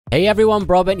Hey everyone,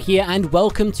 Broadbent here, and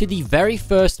welcome to the very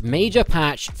first major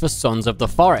patch for Sons of the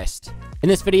Forest. In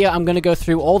this video, I'm going to go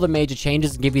through all the major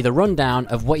changes and give you the rundown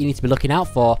of what you need to be looking out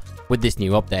for with this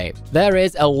new update. There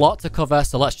is a lot to cover,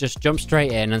 so let's just jump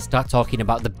straight in and start talking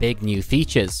about the big new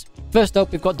features. First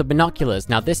up, we've got the Binoculars.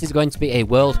 Now, this is going to be a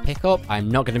world pickup. I'm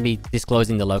not going to be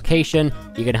disclosing the location.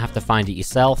 You're going to have to find it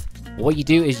yourself. What you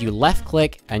do is you left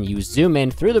click and you zoom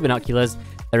in through the binoculars.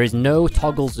 There is no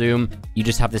toggle zoom, you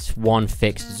just have this one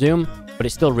fixed zoom, but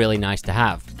it's still really nice to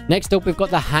have. Next up, we've got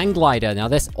the hang glider. Now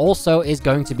this also is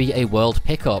going to be a world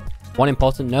pickup. One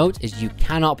important note is you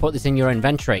cannot put this in your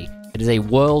inventory. It is a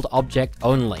world object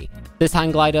only. This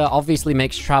hang glider obviously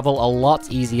makes travel a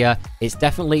lot easier. It's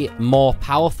definitely more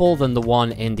powerful than the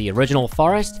one in the original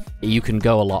forest. You can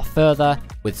go a lot further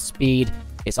with speed.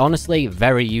 It's honestly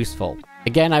very useful.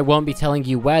 Again, I won't be telling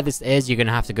you where this is. You're going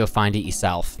to have to go find it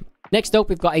yourself. Next up,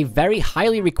 we've got a very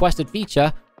highly requested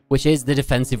feature, which is the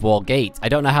defensive wall gate. I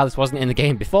don't know how this wasn't in the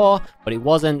game before, but it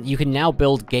wasn't. You can now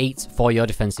build gates for your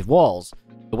defensive walls.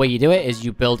 The way you do it is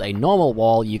you build a normal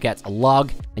wall, you get a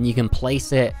log, and you can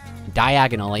place it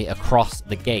diagonally across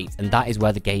the gate, and that is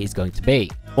where the gate is going to be.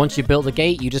 Once you build the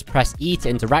gate, you just press E to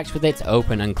interact with it to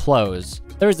open and close.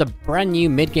 There is a brand new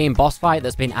mid-game boss fight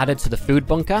that's been added to the food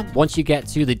bunker. Once you get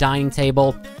to the dining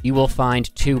table, you will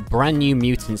find two brand new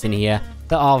mutants in here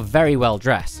that are very well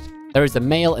dressed. There is a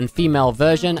male and female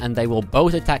version, and they will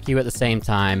both attack you at the same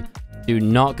time. Do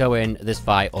not go in this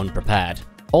fight unprepared.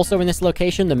 Also in this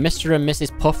location, the Mr. and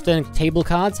Mrs. Puffton table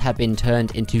cards have been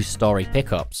turned into story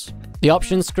pickups. The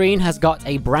options screen has got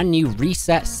a brand new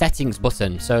reset settings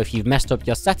button, so if you've messed up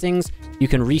your settings, you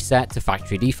can reset to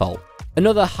factory default.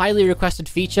 Another highly requested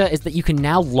feature is that you can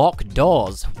now lock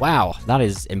doors. Wow, that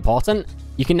is important.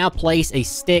 You can now place a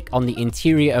stick on the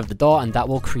interior of the door and that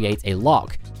will create a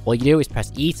lock. All you do is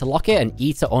press E to lock it and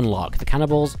E to unlock. The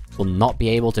cannibals will not be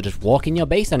able to just walk in your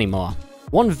base anymore.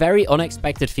 One very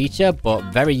unexpected feature, but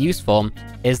very useful,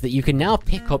 is that you can now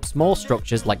pick up small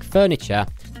structures like furniture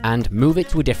and move it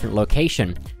to a different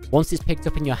location. Once it's picked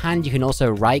up in your hand, you can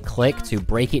also right-click to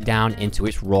break it down into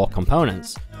its raw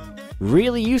components.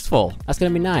 Really useful. That's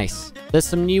going to be nice. There's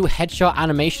some new headshot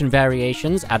animation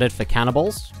variations added for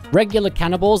cannibals. Regular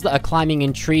cannibals that are climbing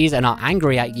in trees and are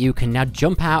angry at you can now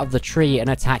jump out of the tree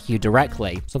and attack you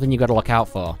directly. Something you got to look out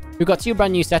for. We've got two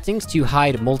brand new settings to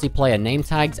hide multiplayer name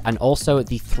tags and also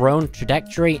the thrown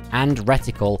trajectory and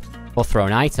reticle for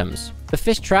thrown items. The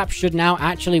fish trap should now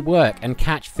actually work and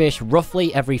catch fish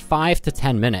roughly every 5 to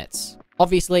 10 minutes.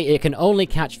 Obviously, it can only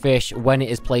catch fish when it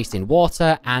is placed in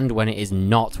water and when it is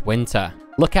not winter.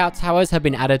 Lookout towers have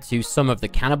been added to some of the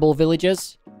cannibal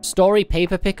villages. Story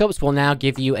paper pickups will now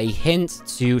give you a hint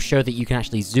to show that you can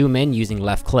actually zoom in using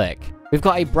left click. We've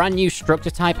got a brand new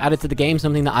structure type added to the game,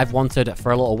 something that I've wanted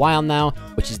for a little while now,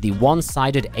 which is the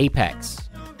one-sided apex.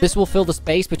 This will fill the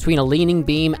space between a leaning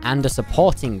beam and a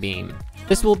supporting beam.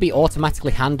 This will be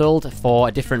automatically handled for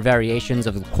different variations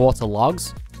of the quarter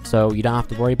logs, so you don't have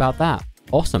to worry about that.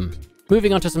 Awesome.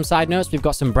 Moving on to some side notes, we've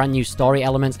got some brand new story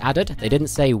elements added. They didn't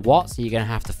say what, so you're going to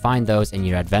have to find those in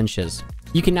your adventures.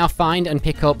 You can now find and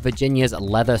pick up Virginia's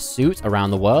leather suit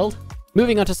around the world.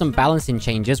 Moving on to some balancing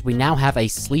changes, we now have a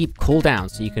sleep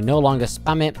cooldown, so you can no longer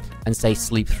spam it and say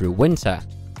sleep through winter.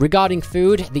 Regarding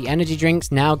food, the energy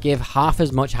drinks now give half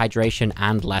as much hydration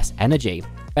and less energy.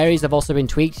 Berries have also been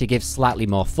tweaked to give slightly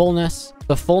more fullness.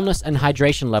 The fullness and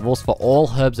hydration levels for all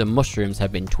herbs and mushrooms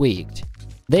have been tweaked.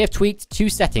 They have tweaked two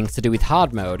settings to do with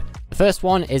hard mode. The first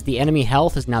one is the enemy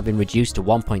health has now been reduced to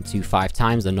 1.25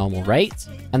 times the normal rate,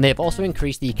 and they have also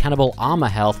increased the cannibal armor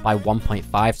health by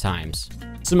 1.5 times.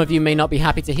 Some of you may not be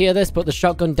happy to hear this, but the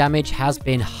shotgun damage has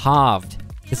been halved.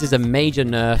 This is a major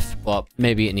nerf, but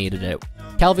maybe it needed it.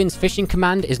 Kelvin's fishing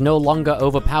command is no longer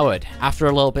overpowered. After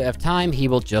a little bit of time, he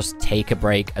will just take a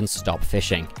break and stop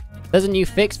fishing. There's a new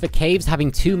fix for caves having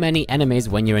too many enemies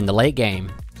when you're in the late game.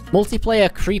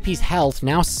 Multiplayer Creepy's health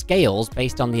now scales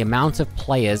based on the amount of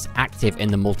players active in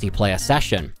the multiplayer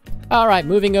session. Alright,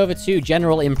 moving over to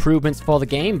general improvements for the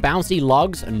game, bouncy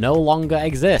logs no longer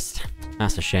exist.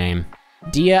 That's a shame.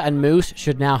 Deer and moose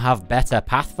should now have better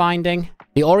pathfinding.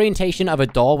 The orientation of a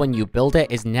door when you build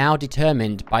it is now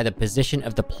determined by the position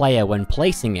of the player when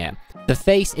placing it. The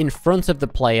face in front of the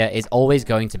player is always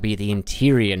going to be the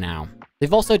interior now.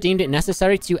 They've also deemed it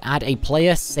necessary to add a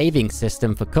player saving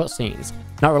system for cutscenes.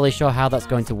 Not really sure how that's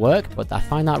going to work, but I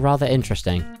find that rather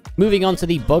interesting. Moving on to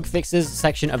the bug fixes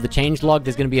section of the changelog,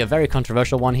 there's going to be a very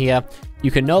controversial one here. You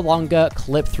can no longer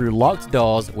clip through locked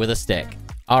doors with a stick.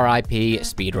 RIP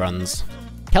speedruns.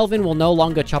 Kelvin will no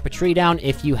longer chop a tree down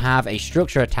if you have a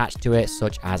structure attached to it,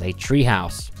 such as a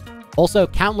treehouse. Also,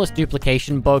 countless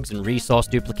duplication bugs and resource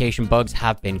duplication bugs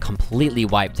have been completely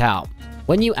wiped out.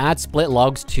 When you add split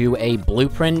logs to a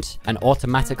blueprint and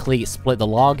automatically split the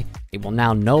log, it will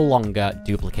now no longer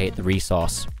duplicate the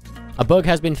resource. A bug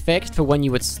has been fixed for when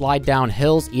you would slide down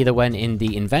hills either when in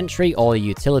the inventory or the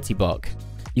utility book.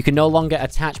 You can no longer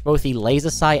attach both the laser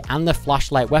sight and the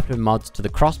flashlight weapon mods to the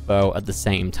crossbow at the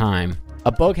same time.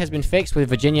 A bug has been fixed with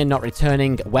Virginia not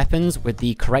returning weapons with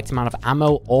the correct amount of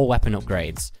ammo or weapon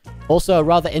upgrades. Also, a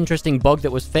rather interesting bug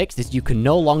that was fixed is you can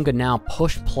no longer now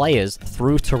push players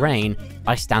through terrain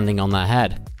by standing on their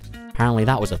head. Apparently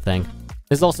that was a thing.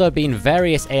 There's also been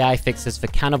various AI fixes for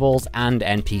cannibals and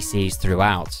NPCs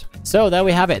throughout. So there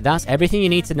we have it, that's everything you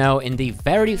need to know in the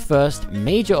very first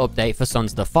major update for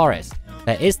Sons of the Forest.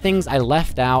 There is things I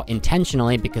left out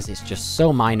intentionally because it's just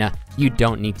so minor, you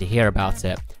don't need to hear about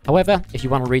it. However, if you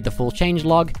want to read the full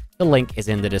changelog, the link is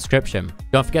in the description.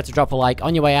 Don't forget to drop a like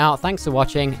on your way out, thanks for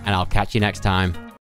watching, and I'll catch you next time.